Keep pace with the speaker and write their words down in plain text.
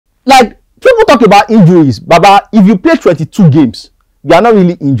Like, people talk about injuries, Baba. If you play 22 games, you are not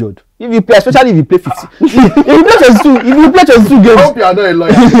really injured. If you play, especially if you play 50, if you play 22 games, I hope you are not a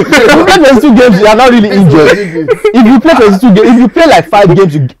lawyer. if you play 22 games, you are not really injured. If you play 22 games, if you play like 5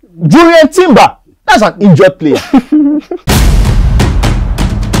 games, Julian Timber, that's an injured player.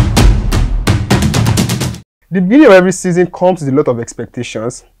 The beginning of every season comes with a lot of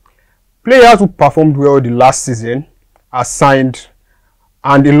expectations. Players who performed well the last season are signed,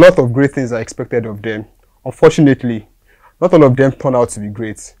 and a lot of great things are expected of them. Unfortunately, not all of them turn out to be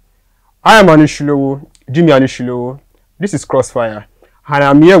great. I am Jimmy Anishilowo. This is Crossfire, and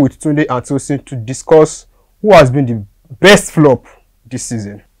I'm here with Tunde and Tosin to discuss who has been the best flop this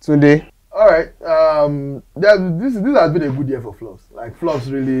season. Tunde. All right. This has been a good year for flops. Like flops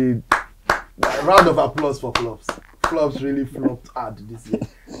really. Like, round of applause for flops. Flops really flopped hard this year,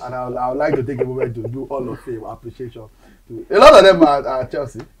 and I would like to take a moment to do all of fame appreciation. A lot of them are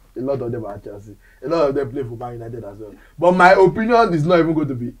Chelsea. A lot of them are Chelsea. A lot of them play for Man United as well. But my opinion is not even going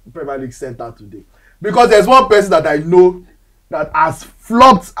to be Premier League center today, because there's one person that I know that has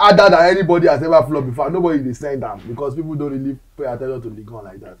flopped harder than anybody has ever flopped before. Nobody is saying that because people don't really pay attention to the gun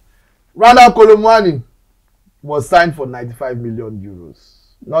like that. Kolo Muani was signed for 95 million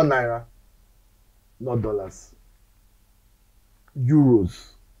euros, not naira, not dollars, euros.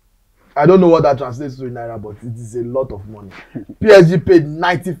 I don't know what that translates to in naira, but it is a lot of money. PSG paid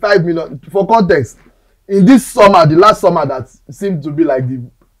 95 million. For context, in this summer, the last summer that seemed to be like the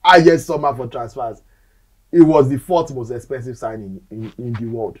highest summer for transfers, it was the 4th most expensive signing in the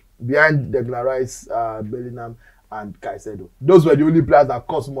world, behind Declan Rice, Bellingham, and Caicedo. Those were the only players that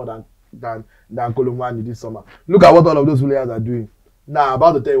cost more than Kolo Muani this summer. Look at what all of those players are doing. Now, I'm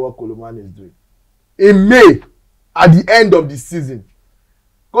about to tell you what Kolo Muani is doing. In May, at the end of the season,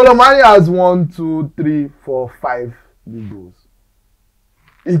 Kolo Muani has 1, 2, 3, 4, 5 league goals.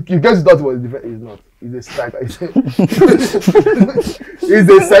 In case you thought it was a defense, it's not. He's a striker. He's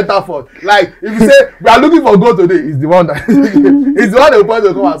a center forward. Like, if you say we are looking for goal today, he's the one that he's the one that will point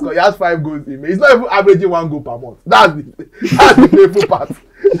to come and score. He has 5 goals in May. He's not even averaging 1 goal per month. That's the painful part.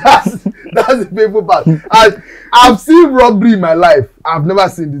 That's the painful part. And I've seen robbery in my life. I've never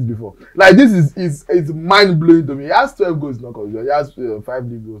seen this before. Like, this is mind blowing to me. He has 12 goals in no competition. He has 5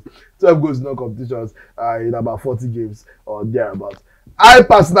 league goals, 12 goals in no competitions in about 40 games or thereabouts. I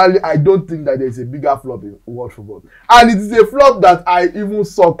personally, I don't think that there's a bigger flop in world football, and it is a flop that I even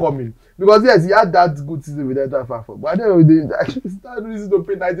saw coming, because yes, he had that good season with Enter Frankfurt, but at the end of the day, I started reason to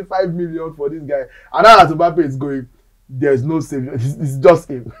pay 95 million for this guy, and now as Mbappe is going, there's no saving. It's just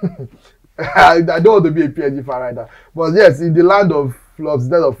him. I don't want to be a PSG fan right now, but yes, in the land of flops,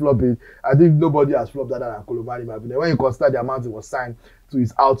 instead of flopping, I think nobody has flopped other than Kolo Muani. When you consider the amount he was signed to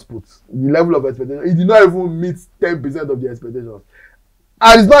his output, the level of expectation, he did not even meet 10% of the expectations.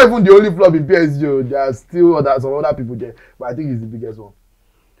 And it's not even the only flop in PSG. There are still some other people there, but I think he's the biggest one.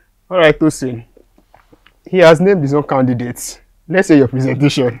 All right, Tosin. He has named his own candidates. Let's say your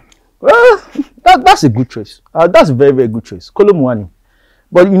presentation. Well, that's a good choice. That's a very, very good choice. Kolo Muani.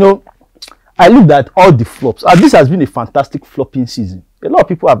 But, you know, I looked at all the flops. This has been a fantastic flopping season. A lot of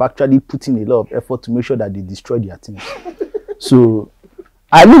people have actually put in a lot of effort to make sure that they destroy their teams. So,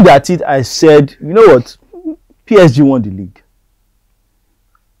 I looked at it, I said, you know what? PSG won the league.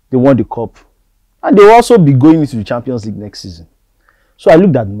 They won the cup, and they will also be going into the Champions League next season. So I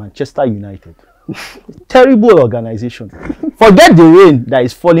looked at Manchester United. Terrible organization. Forget the rain that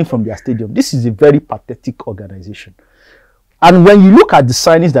is falling from their stadium. This is a very pathetic organization. And when you look at the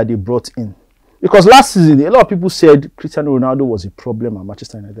signings that they brought in, because last season a lot of people said Cristiano Ronaldo was a problem at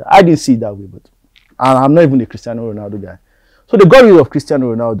Manchester United. I didn't see it that way, but I'm not even a Cristiano Ronaldo guy. So they got rid of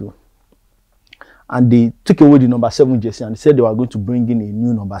Cristiano Ronaldo, and they took away the number 7 jersey, and they said they were going to bring in a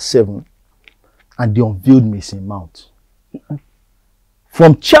new number 7, and they unveiled Mason Mount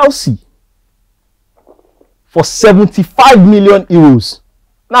from Chelsea for 75 million euros.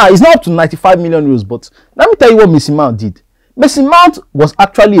 Now, it's not up to 95 million euros, but let me tell you what Mason Mount did. Mason Mount was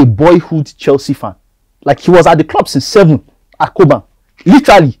actually a boyhood Chelsea fan. Like, he was at the club since 7 at Coban.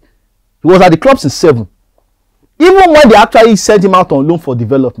 Literally, he was at the club since 7. Even when they actually sent him out on loan for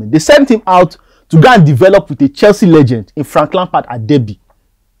development, they sent him out to go and develop with a Chelsea legend in Frank Lampard at Derby.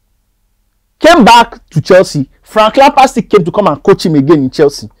 Came back to Chelsea. Frank Lampard still came to come and coach him again in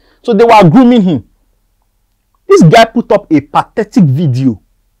Chelsea. So they were grooming him. This guy put up a pathetic video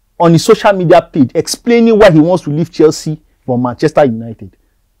on his social media page explaining why he wants to leave Chelsea for Manchester United.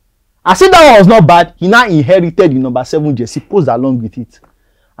 I said that one was not bad. He now inherited the number 7 jersey, posed along with it.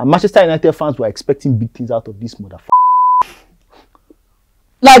 And Manchester United fans were expecting big things out of this motherfucker.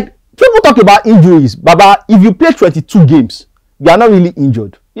 Like, people talk about injuries, Baba. If you play 22 games, you are not really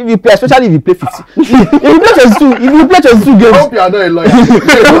injured. If you play, especially if you play 50, if you play 22, if you play 22 games, I hope you are not a lawyer. if you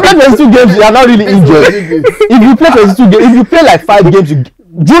play 22 games, you are not really injured. If you play 22 games, if you play like 5 games,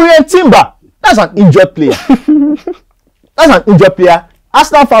 Julian Timber, that's an injured player. That's an injured player.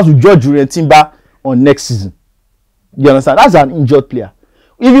 Arsenal fans will judge Julian Timber on next season. You understand? That's an injured player.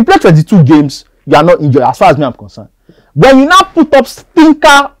 If you play 22 games, you are not injured as far as me I'm concerned. When you now put up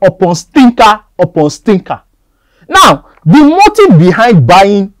stinker upon stinker upon stinker. Now, the motive behind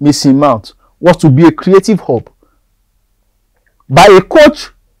buying Mason Mount was to be a creative hub by a coach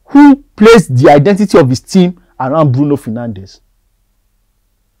who placed the identity of his team around Bruno Fernandes.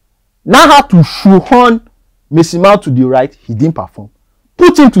 Now had to shoehorn Mason Mount to the right, he didn't perform.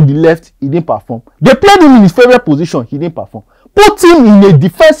 Put him to the left, he didn't perform. They played him in his favorite position, he didn't perform. Put him in a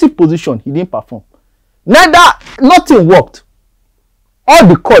defensive position, he didn't perform. Nothing worked. All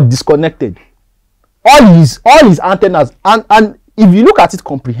the cord disconnected. All his antennas, and if you look at it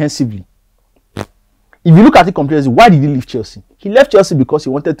comprehensively, why did he leave Chelsea? He left Chelsea because he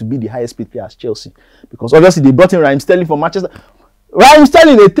wanted to be the highest paid player as Chelsea. Because obviously they brought in Raheem Sterling from Manchester. Raheem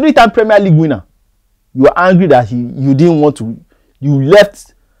Sterling, a 3-time Premier League winner. You were angry that you didn't want to. You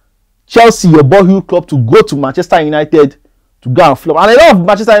left Chelsea, your boyhood club, to go to Manchester United to go and flop. And a lot of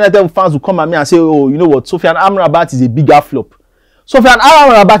Manchester United fans will come at me and say, oh, you know what, Sofiane Amrabat is a bigger flop. Sofiane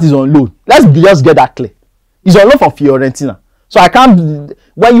Amrabat is on loan. Let's just get that clear. He's on loan from Fiorentina. So I can't.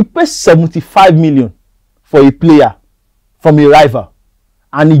 When you pay 75 million for a player from a rival,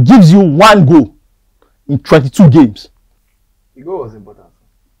 and he gives you 1 goal in 22 games. The goal was important.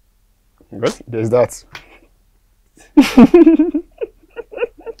 Well, there's that.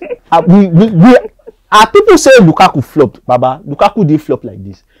 People say Lukaku flopped, Baba. Lukaku didn't flop like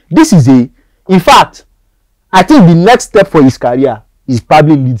this. In fact, I think the next step for his career is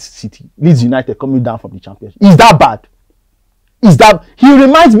probably Leeds United coming down from the championship. Is that bad? He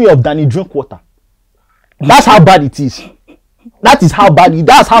reminds me of Danny Drinkwater. That's how bad it is. That's how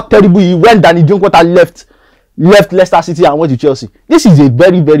terrible he when Danny Drinkwater left Leicester City and went to Chelsea. This is a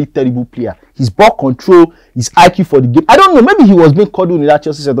very, very terrible player. His ball control, his IQ for the game. I don't know, maybe he was being coddled in that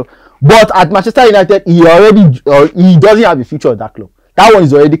Chelsea setup. But at Manchester United, he doesn't have a future at that club. That one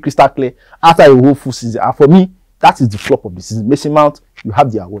is already crystal clear after a whole full season. And for me, that is the flop of the season. Mason Mount, you have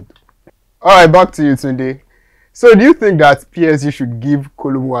the award. All right, back to you, Tunde. So do you think that PSG should give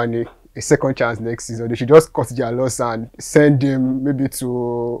Kolo Muani a second chance next season? They should just cut their loss and send him maybe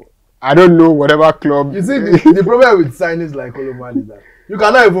to, I don't know, whatever club. You see, the problem with signings like Kolo Muani is that you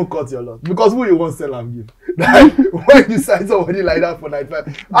cannot even cut your loss because who you want to sell and give? Like, when you sign somebody like that for 95,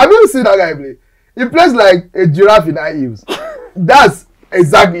 have you seen that guy play? He plays like a giraffe in high heels. That's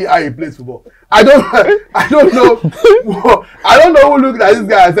exactly how he plays football. I don't know who looked at this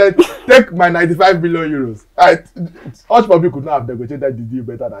guy and said, take my 95 million euros. Hush Puppy could not have negotiated the deal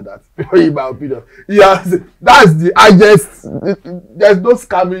better than that, in my opinion. That's the highest. There's no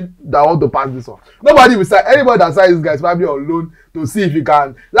scamming that want to pass this on. Nobody will sign. Anybody that signs this guy is probably on loan to see if you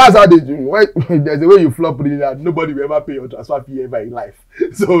can. That's how they do. When there's a way you flop really that nobody will ever pay your transfer fee ever in life.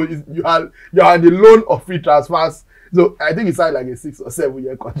 So you are on the loan of free transfers. So I think he signed like a 6 or 7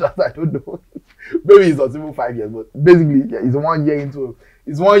 year contract. I don't know. Maybe it's not even 5 years, but basically, yeah, he's 1 year into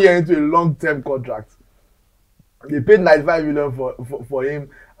a long-term contract. They paid 95 million for him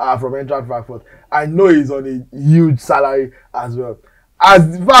from Eintracht Frankfurt. I know he's on a huge salary as well.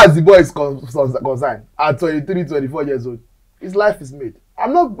 As far as the boy is concerned, at 23, 24 years old, his life is made.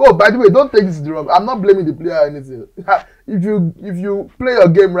 I'm not. Oh, by the way, don't take this the wrong. I'm not blaming the player or anything. If you play your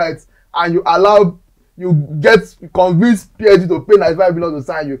game right and you convince PSG to pay 95 million to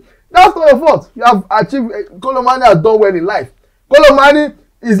sign you, that's not your fault. You have achieved. Kolo Muani has done well in life. Kolo Muani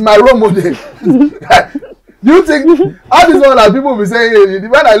is my role model. Do you think all this one that people be saying,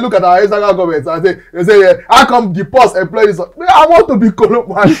 when I look at our Instagram comments and they say, how come the post employ this one? I want to be Kolo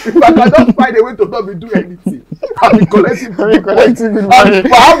Muani. If I can just find a way to not be doing anything, I'll be collecting good money.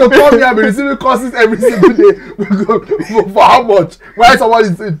 I have to come here and be receiving courses every single day. For how much? Why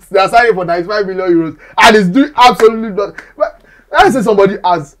someone they're signing for 95 million euros and is doing absolutely nothing. But I say somebody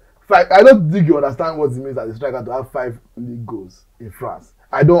has 5. I don't think you understand what it means as a striker to have 5 league goals in France.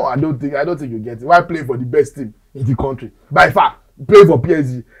 I don't think you get it. Why play for the best team in the country? By far, play for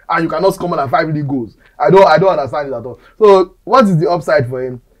PSG and you cannot score more than 5 league goals. I don't understand it at all. So what is the upside for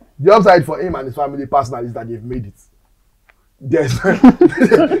him? The upside for him and his family personally is that they've made it. There's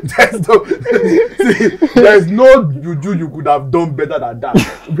no juju you could have done better than that.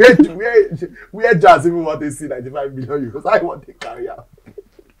 Where Jazz even want to see 95 million euros? I want to carry out.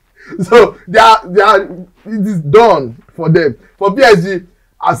 So it is done for them. For PSG,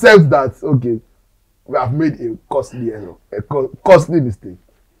 accept that, okay, we have made a costly error, a costly mistake.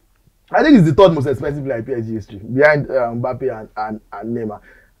 I think it's the third most expensive player in PSG history, behind Mbappe and Neymar.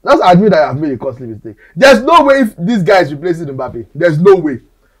 Just admit that I've made a costly mistake. There's no way if this guy is replacing Mbappe. There's no way.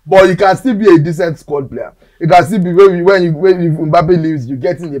 But you can still be a decent squad player. You can still be when Mbappe leaves, you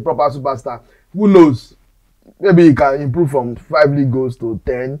get in a proper superstar. Who knows? Maybe he can improve from 5 league goals to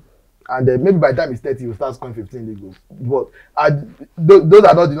 10, and then maybe by the time he's 30, he'll start scoring 15 league goals. But those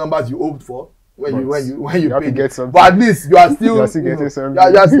are not the numbers you hoped for when you pay. Get something. But at least you are still getting something.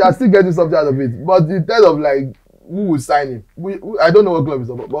 You are still getting something out of it. But in terms of like who will sign him, I don't know what club is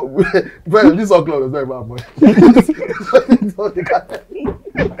about, but this whole club is very bad money.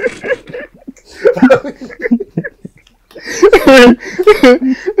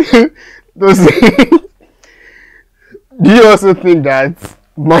 Do you also think that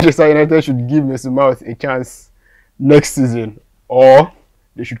Manchester United should give Mason Mount a chance next season, or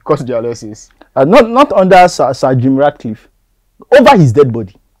they should cut their losses? Not under Sir Jim Ratcliffe. Over his dead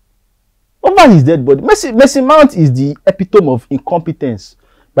body. Over his dead body. Mason Mount is the epitome of incompetence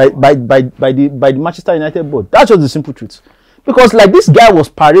by the Manchester United board. That's just the simple truth. Because like this guy was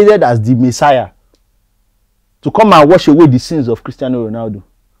paraded as the Messiah to come and wash away the sins of Cristiano Ronaldo.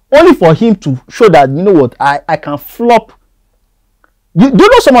 Only for him to show that, you know what, I can flop. Do you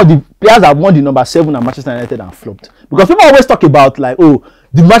know some of the players that won the number 7 at Manchester United and flopped? Because people always talk about like, oh,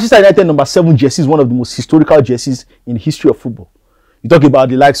 the Manchester United number 7 jersey is one of the most historical jerseys in the history of football. You talk about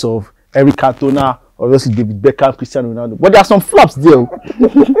the likes of Eric Cantona, obviously David Beckham, Cristiano Ronaldo. But there are some flops there.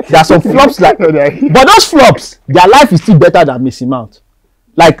 There are some flops like, but those flops, their life is still better than Mason Mount.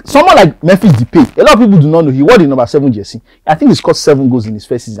 Like someone like Memphis Depay, a lot of people do not know he wore the number 7 jersey. I think he scored 7 goals in his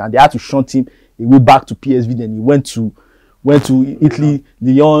first season, and they had to shunt him away back to PSV. Then he went to Italy,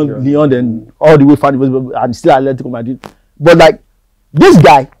 Lyon, then all the way far, and still Atletico Madrid. But like this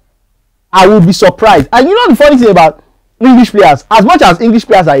guy, I would be surprised. And you know the funny thing about English players, as much as English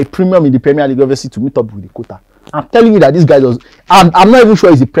players are a premium in the Premier League, obviously to meet up with the quota, I'm telling you that this guy does. I'm not even sure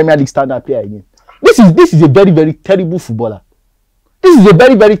he's a Premier League standard player again. This is a very, very terrible footballer. This is a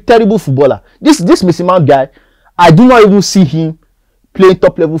very, very terrible footballer. This Mason Mount guy, I do not even see him playing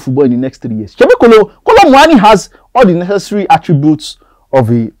top level football in the next 3 years. Kolo Muani has all the necessary attributes of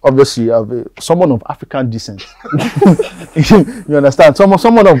someone of African descent. You understand?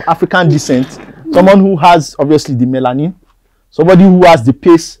 Someone of African descent, someone who has obviously the melanin, somebody who has the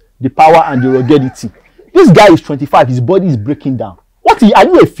pace, the power, and the ruggedity. This guy is 25. His body is breaking down. Are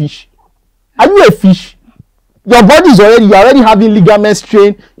you a fish? Are you a fish? Your body is you're already having ligament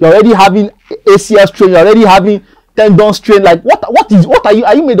strain, you're already having ACL strain, you're already having tendon strain. Like what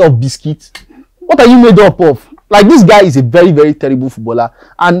are you made of biscuits? What are you made up of? Like this guy is a very, very terrible footballer,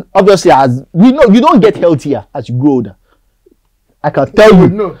 and obviously as we know, you don't get healthier as you grow older. I can tell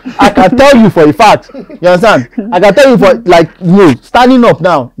you. I can tell you for a fact. You understand? I can tell you for standing up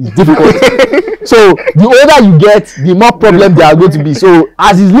now is difficult. So the older you get, the more problem there are going to be. So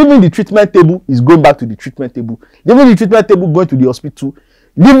as he's leaving the treatment table, he's going back to the treatment table. Leaving the treatment table, going to the hospital.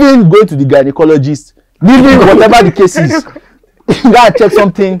 Going to the gynecologist. Whatever the case is. You gotta check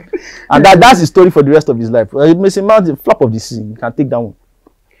something, and that's the story for the rest of his life. Mason Mount, the flop of the season. You can take that one.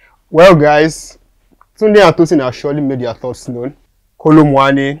 Well, guys, Tunde and Tosin have surely made their thoughts known. Kolo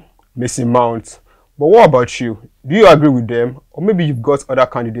Muani, Mason Mount. But what about you? Do you agree with them, or maybe you've got other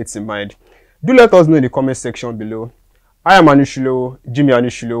candidates in mind? Do let us know in the comment section below. I am Anushilo, Jimmy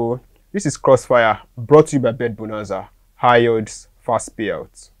Anushilo. This is Crossfire, brought to you by Bet Bonanza. High odds, fast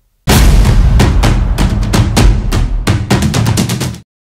payouts.